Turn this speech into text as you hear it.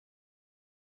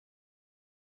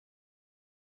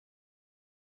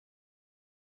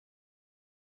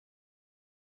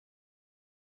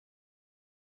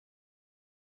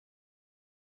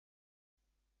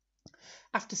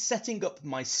After setting up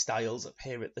my styles up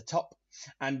here at the top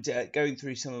and going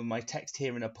through some of my text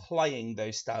here and applying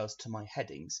those styles to my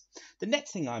headings, the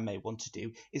next thing I may want to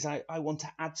do is I want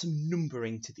to add some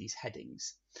numbering to these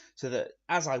headings so that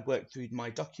as I work through my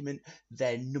document,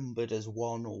 they're numbered as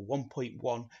 1 or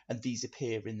 1.1 and these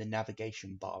appear in the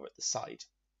navigation bar at the side.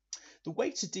 The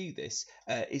way to do this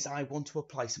is I want to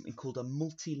apply something called a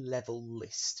multi-level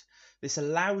list. This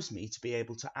allows me to be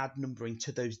able to add numbering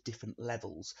to those different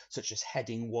levels, such as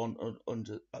heading 1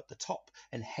 under at the top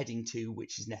and heading 2,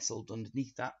 which is nestled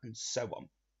underneath that, and so on.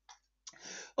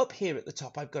 Up here at the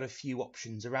top, I've got a few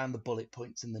options around the bullet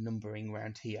points and the numbering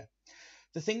around here.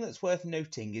 The thing that's worth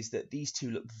noting is that these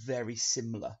two look very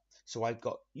similar. So I've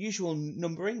got usual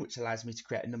numbering, which allows me to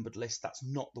create a numbered list. That's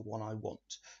not the one I want.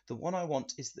 The one I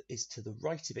want is to the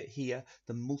right of it here,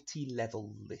 the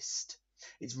multi-level list.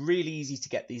 It's really easy to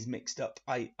get these mixed up.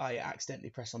 I accidentally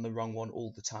press on the wrong one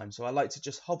all the time. So I like to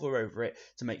just hover over it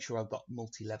to make sure I've got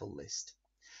multi-level list.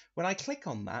 When I click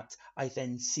on that, I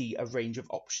then see a range of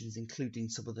options, including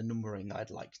some of the numbering I'd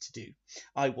like to do.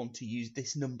 I want to use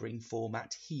this numbering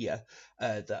format here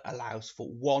that allows for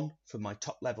 1 for my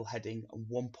top level heading and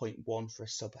 1.1 for a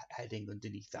subheading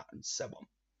underneath that, and so on.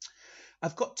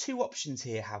 I've got two options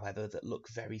here, however, that look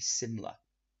very similar.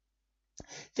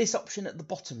 This option at the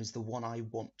bottom is the one I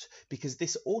want because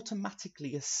this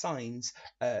automatically assigns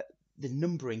the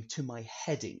numbering to my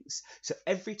headings. So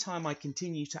every time I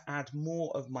continue to add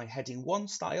more of my heading 1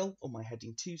 style or my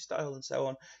heading 2 style and so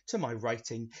on to my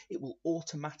writing, it will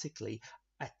automatically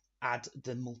add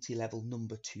the multi-level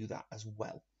number to that as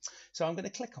well. So I'm going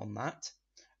to click on that.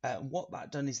 What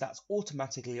that done is that's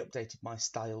automatically updated my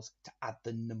styles to add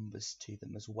the numbers to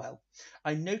them as well.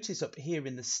 I notice up here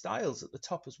in the styles at the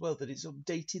top as well that it's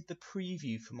updated the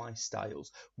preview for my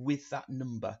styles with that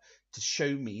number to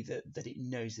show me that it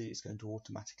knows that it's going to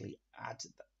automatically add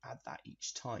that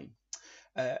each time.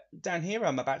 Down here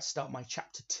I'm about to start my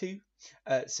chapter 2,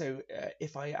 so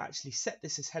if I actually set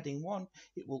this as heading 1,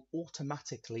 it will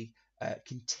automatically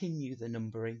continue the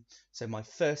numbering. So my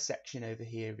first section over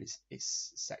here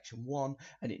is section 1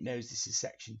 and it knows this is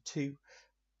section 2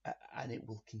 and it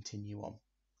will continue on.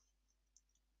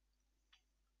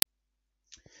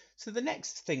 So the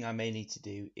next thing I may need to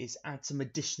do is add some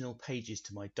additional pages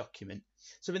to my document.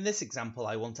 So in this example,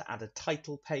 I want to add a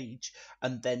title page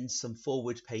and then some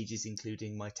forward pages,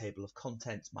 including my table of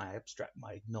contents, my abstract,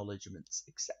 my acknowledgements,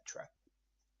 etc.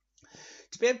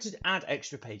 To be able to add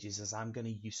extra pages, as I'm going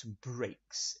to use some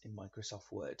breaks in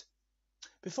Microsoft Word.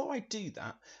 Before I do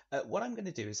that, what I'm going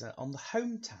to do is on the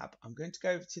Home tab, I'm going to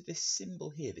go over to this symbol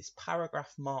here, this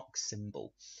paragraph mark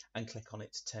symbol, and click on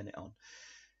it to turn it on.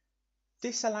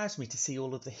 This allows me to see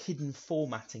all of the hidden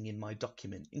formatting in my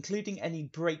document, including any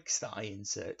breaks that I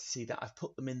insert to see that I've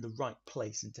put them in the right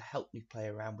place and to help me play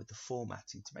around with the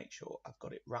formatting to make sure I've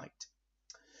got it right.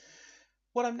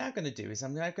 What I'm now going to do is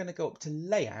I'm now going to go up to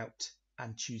Layout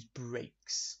and choose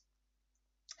Breaks.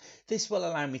 This will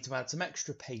allow me to add some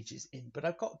extra pages in, but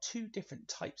I've got two different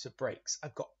types of breaks.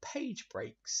 I've got page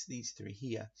breaks, these three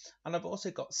here, and I've also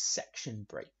got section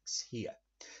breaks here.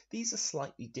 These are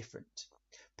slightly different.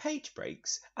 Page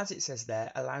breaks, as it says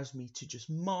there, allows me to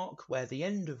just mark where the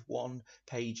end of one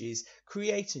page is,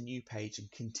 create a new page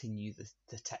and continue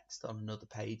the text on another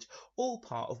page, all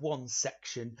part of one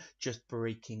section, just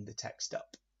breaking the text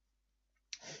up.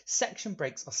 Section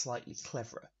breaks are slightly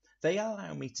cleverer. They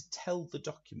allow me to tell the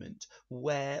document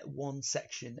where one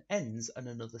section ends and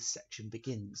another section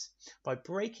begins. By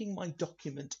breaking my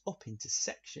document up into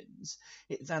sections,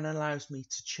 it then allows me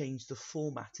to change the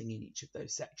formatting in each of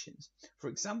those sections. For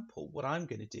example, what I'm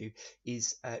going to do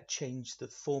is change the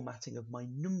formatting of my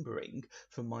numbering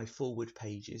from my forward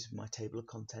pages, my table of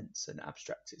contents and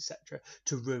abstracts, etc.,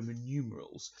 to Roman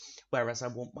numerals, whereas I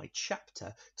want my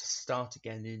chapter to start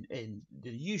again in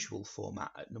the usual format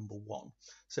at number 1.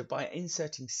 So by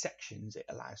inserting sections, it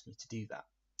allows me to do that.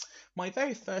 My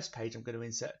very first page, I'm going to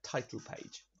insert a title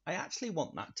page. I actually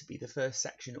want that to be the first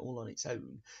section all on its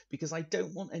own because I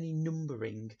don't want any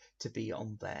numbering to be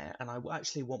on there, and I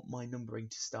actually want my numbering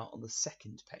to start on the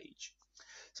second page.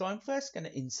 So I'm first going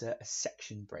to insert a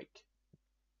section break.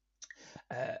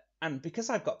 And because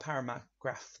I've got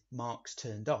paragraph marks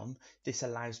turned on, this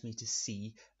allows me to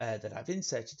see that I've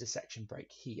inserted a section break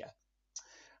here.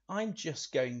 I'm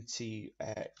just going to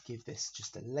give this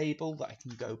just a label that I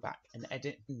can go back and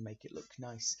edit and make it look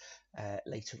nice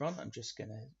later on. I'm just going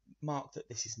to mark that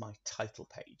this is my title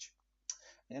page.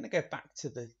 I'm going to go back to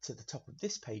the top of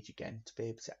this page again to be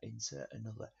able to insert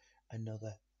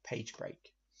another page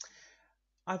break.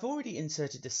 I've already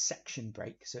inserted a section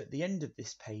break, so at the end of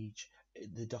this page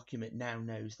the document now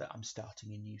knows that I'm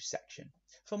starting a new section.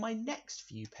 For my next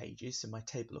few pages, so my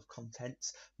table of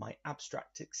contents, my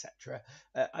abstract, etc.,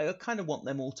 I kind of want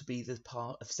them all to be the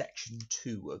part of section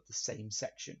 2 of the same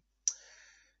section.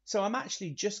 So I'm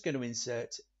actually just going to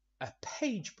insert a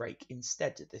page break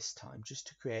instead at this time, just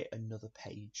to create another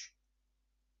page.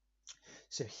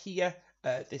 So here,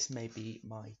 this may be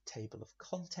my table of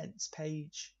contents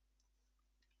page.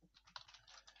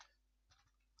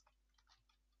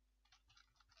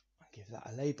 Give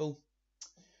that a label.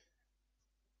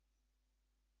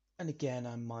 And again,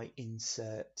 I might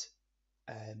insert,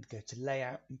 go to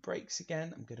layout and breaks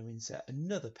again. I'm going to insert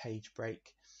another page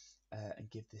break and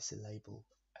give this a label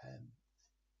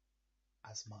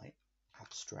as my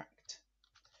abstract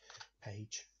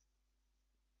page.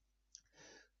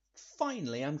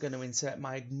 Finally, I'm going to insert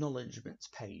my acknowledgements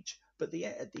page, but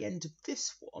at the end of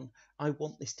this one, I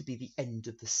want this to be the end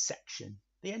of the section.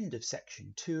 The end of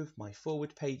section 2 of my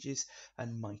forward pages,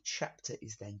 and my chapter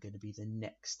is then going to be the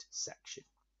next section.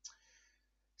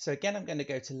 So again, I'm going to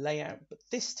go to layout, but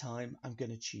this time I'm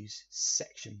going to choose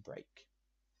section break.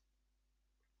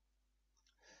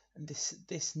 And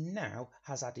this now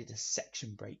has added a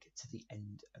section break to the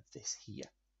end of this here.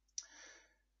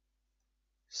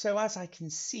 So as I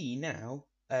can see now,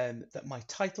 that my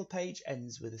title page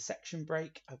ends with a section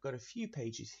break. I've got a few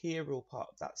pages here, all part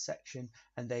of that section,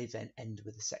 and they then end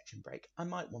with a section break. I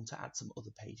might want to add some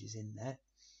other pages in there,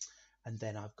 and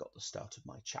then I've got the start of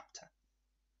my chapter.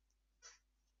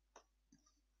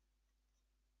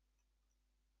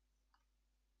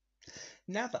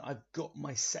 Now that I've got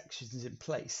my sections in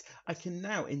place, I can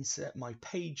now insert my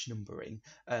page numbering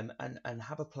and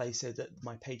have a place so that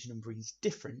my page numbering is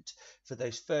different for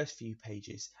those first few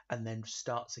pages and then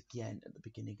starts again at the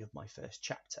beginning of my first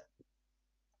chapter.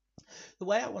 The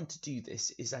way I want to do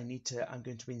this is I'm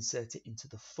going to insert it into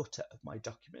the footer of my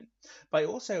document. By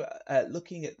also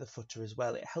looking at the footer as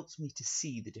well, it helps me to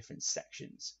see the different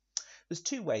sections. There's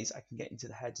two ways I can get into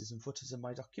the headers and footers of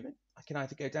my document. I can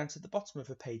either go down to the bottom of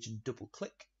a page and double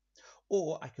click,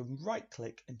 or I can right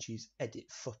click and choose Edit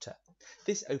Footer.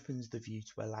 This opens the view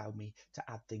to allow me to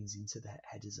add things into the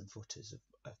headers and footers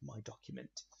of my document.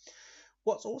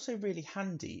 What's also really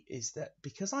handy is that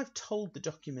because I've told the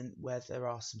document where there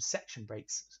are some section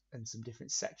breaks and some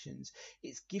different sections,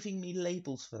 it's giving me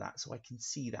labels for that so I can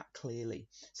see that clearly.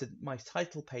 So my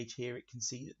title page here, it can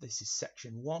see that this is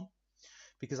section 1.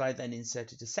 Because I then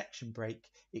inserted a section break,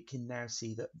 it can now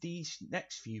see that these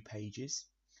next few pages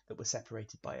that were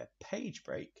separated by a page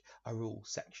break are all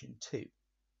section 2.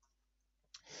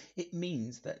 It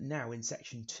means that now in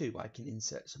section 2 I can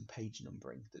insert some page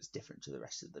numbering that's different to the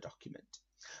rest of the document.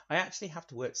 I actually have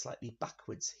to work slightly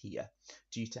backwards here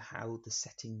due to how the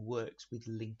setting works with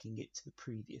linking it to the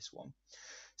previous one.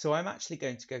 So I'm actually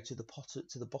going to go to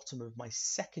the bottom of my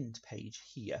second page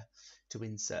here to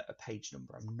insert a page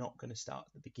number. I'm not going to start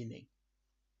at the beginning.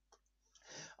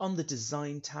 On the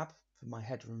Design tab for my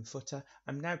header and footer,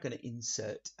 I'm now going to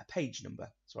insert a page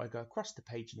number. So I go across the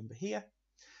page number here,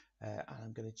 and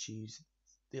I'm going to choose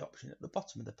the option at the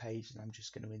bottom of the page, and I'm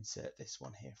just going to insert this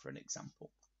one here for an example.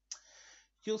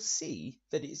 You'll see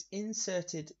that it's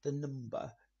inserted the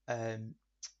number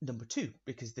 2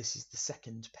 because this is the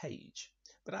second page.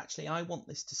 But actually I want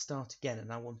this to start again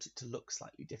and I want it to look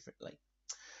slightly differently.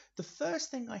 The first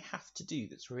thing I have to do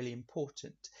that's really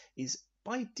important is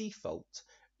by default,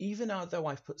 even though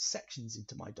I've put sections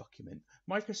into my document,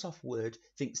 Microsoft Word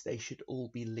thinks they should all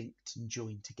be linked and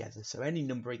joined together. So any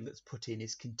numbering that's put in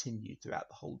is continued throughout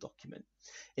the whole document.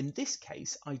 In this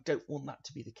case, I don't want that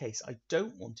to be the case. I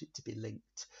don't want it to be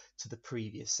linked to the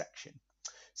previous section.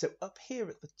 So up here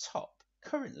at the top,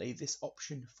 currently this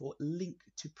option for link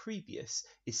to previous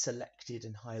is selected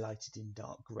and highlighted in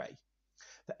dark grey.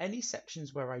 For any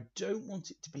sections where I don't want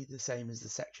it to be the same as the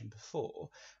section before,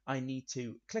 I need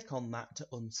to click on that to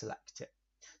unselect it.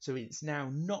 So it's now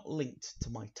not linked to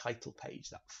my title page,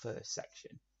 that first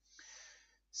section.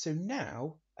 So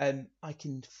now I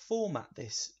can format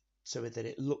this so that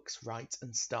it looks right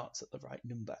and starts at the right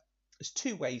number. There's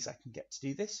two ways I can get to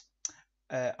do this.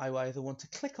 I either want to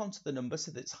click onto the number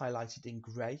so that it's highlighted in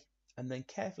grey and then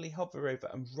carefully hover over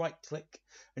and right click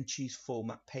and choose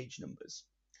Format Page Numbers.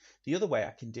 The other way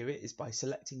I can do it is by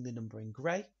selecting the number in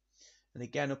grey and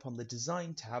again up on the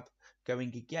Design tab,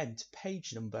 going again to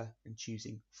Page Number and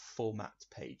choosing Format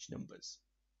Page Numbers.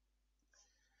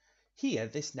 Here,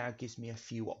 this now gives me a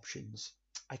few options.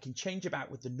 I can change about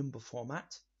with the number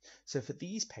format. So for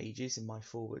these pages in my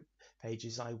forward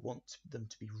pages, I want them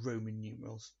to be Roman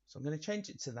numerals. So I'm going to change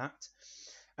it to that.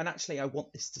 And actually, I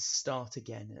want this to start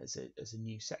again as a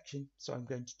new section. So I'm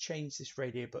going to change this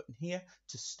radio button here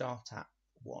to start at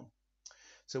 1.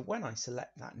 So when I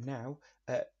select that now,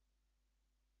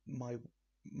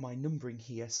 my numbering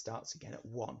here starts again at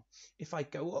 1. If I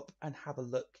go up and have a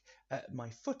look at my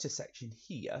footer section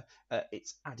here,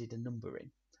 it's added a number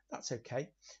in. That's okay.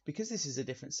 Because this is a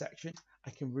different section, I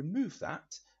can remove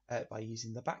that by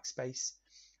using the backspace,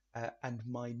 and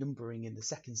my numbering in the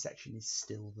second section is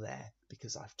still there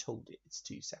because I've told it it's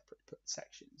 2 separate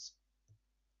sections.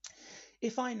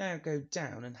 If I now go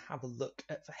down and have a look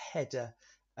at the header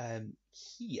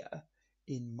here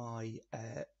in my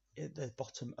at the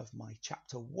bottom of my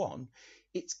chapter 1,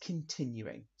 it's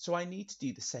continuing. So I need to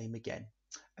do the same again.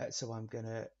 So I'm going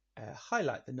to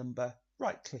highlight the number,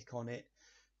 right click on it,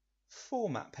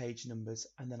 format page numbers,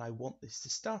 and then I want this to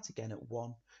start again at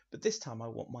 1, but this time I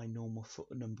want my normal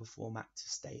number format to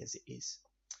stay as it is.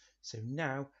 So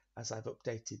now, as I've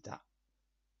updated that,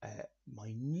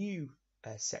 my new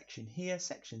section here,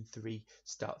 section 3,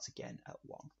 starts again at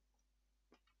 1.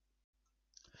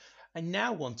 I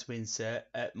now want to insert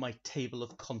my table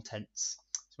of contents.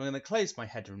 So I'm going to close my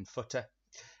header and footer.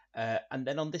 And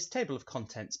then on this table of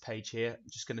contents page here, I'm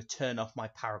just going to turn off my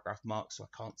paragraph marks so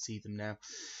I can't see them now.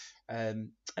 And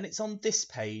it's on this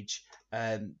page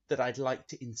that I'd like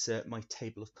to insert my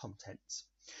table of contents.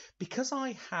 Because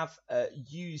I have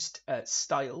used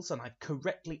styles and I've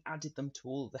correctly added them to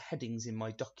all the headings in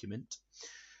my document,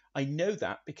 I know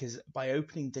that because by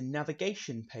opening the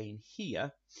navigation pane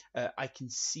here, I can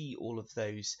see all of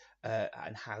those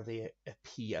and how they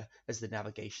appear as the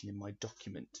navigation in my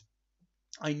document.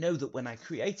 I know that when I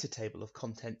create a table of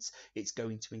contents, it's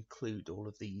going to include all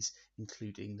of these,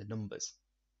 including the numbers.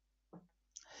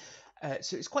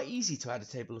 So it's quite easy to add a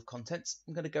table of contents.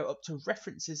 I'm going to go up to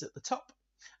references at the top,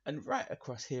 and right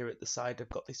across here at the side, I've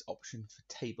got this option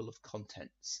for table of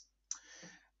contents.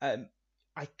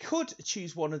 I could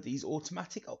choose one of these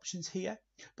automatic options here,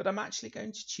 but I'm actually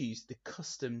going to choose the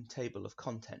custom table of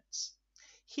contents.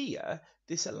 Here,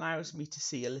 this allows me to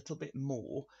see a little bit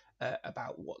more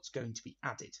about what's going to be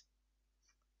added.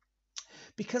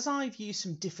 Because I've used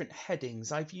some different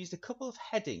headings, I've used a couple of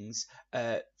headings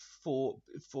for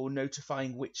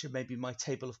notifying which are maybe my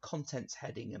table of contents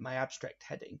heading and my abstract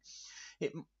heading.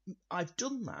 I've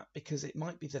done that because it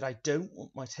might be that I don't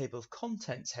want my table of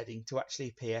contents heading to actually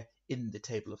appear in the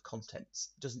table of contents.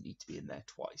 It doesn't need to be in there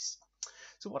twice.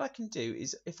 So what I can do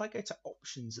is if I go to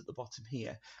options at the bottom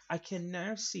here, I can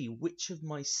now see which of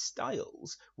my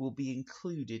styles will be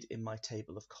included in my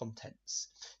table of contents.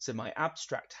 So my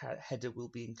abstract header will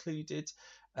be included.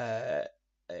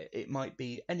 It might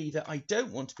be any that I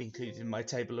don't want to be included in my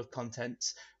table of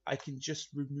contents. I can just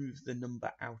remove the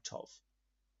number out of.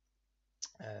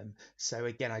 So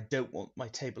again, I don't want my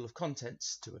table of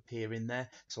contents to appear in there,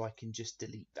 so I can just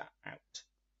delete that out.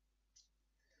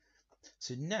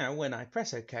 So now when I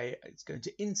press OK, it's going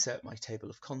to insert my table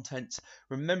of contents,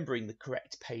 remembering the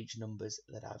correct page numbers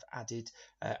that I've added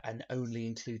and only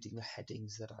including the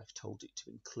headings that I've told it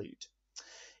to include.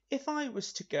 If I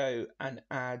was to go and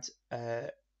add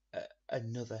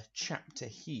another chapter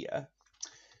here,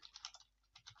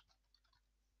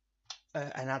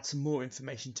 and add some more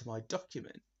information to my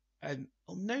document, I'll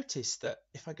notice that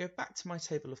if I go back to my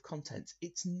table of contents,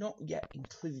 it's not yet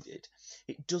included.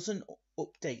 It doesn't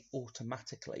update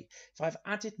automatically. If I've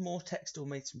added more text or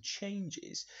made some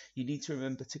changes, you need to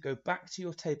remember to go back to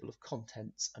your table of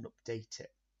contents and update it.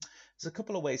 There's a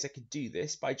couple of ways I could do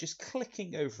this by just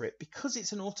clicking over it. Because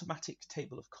it's an automatic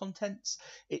table of contents,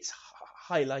 it's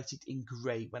highlighted in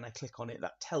grey when I click on it.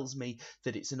 That tells me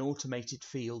that it's an automated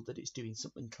field, that it's doing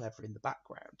something clever in the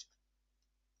background.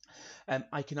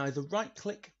 I can either right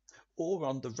click, or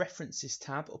on the references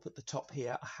tab up at the top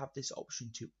here, I have this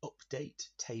option to update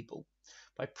table.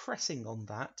 By pressing on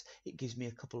that, it gives me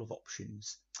a couple of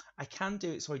options. I can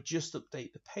do it so I just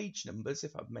update the page numbers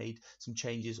if I've made some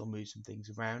changes or moved some things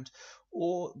around,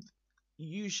 or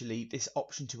usually this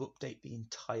option to update the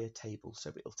entire table,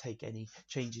 so it'll take any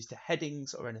changes to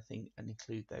headings or anything and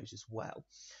include those as well.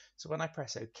 So when I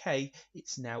press OK,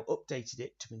 it's now updated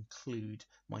it to include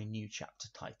my new chapter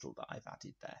title that I've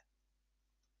added there.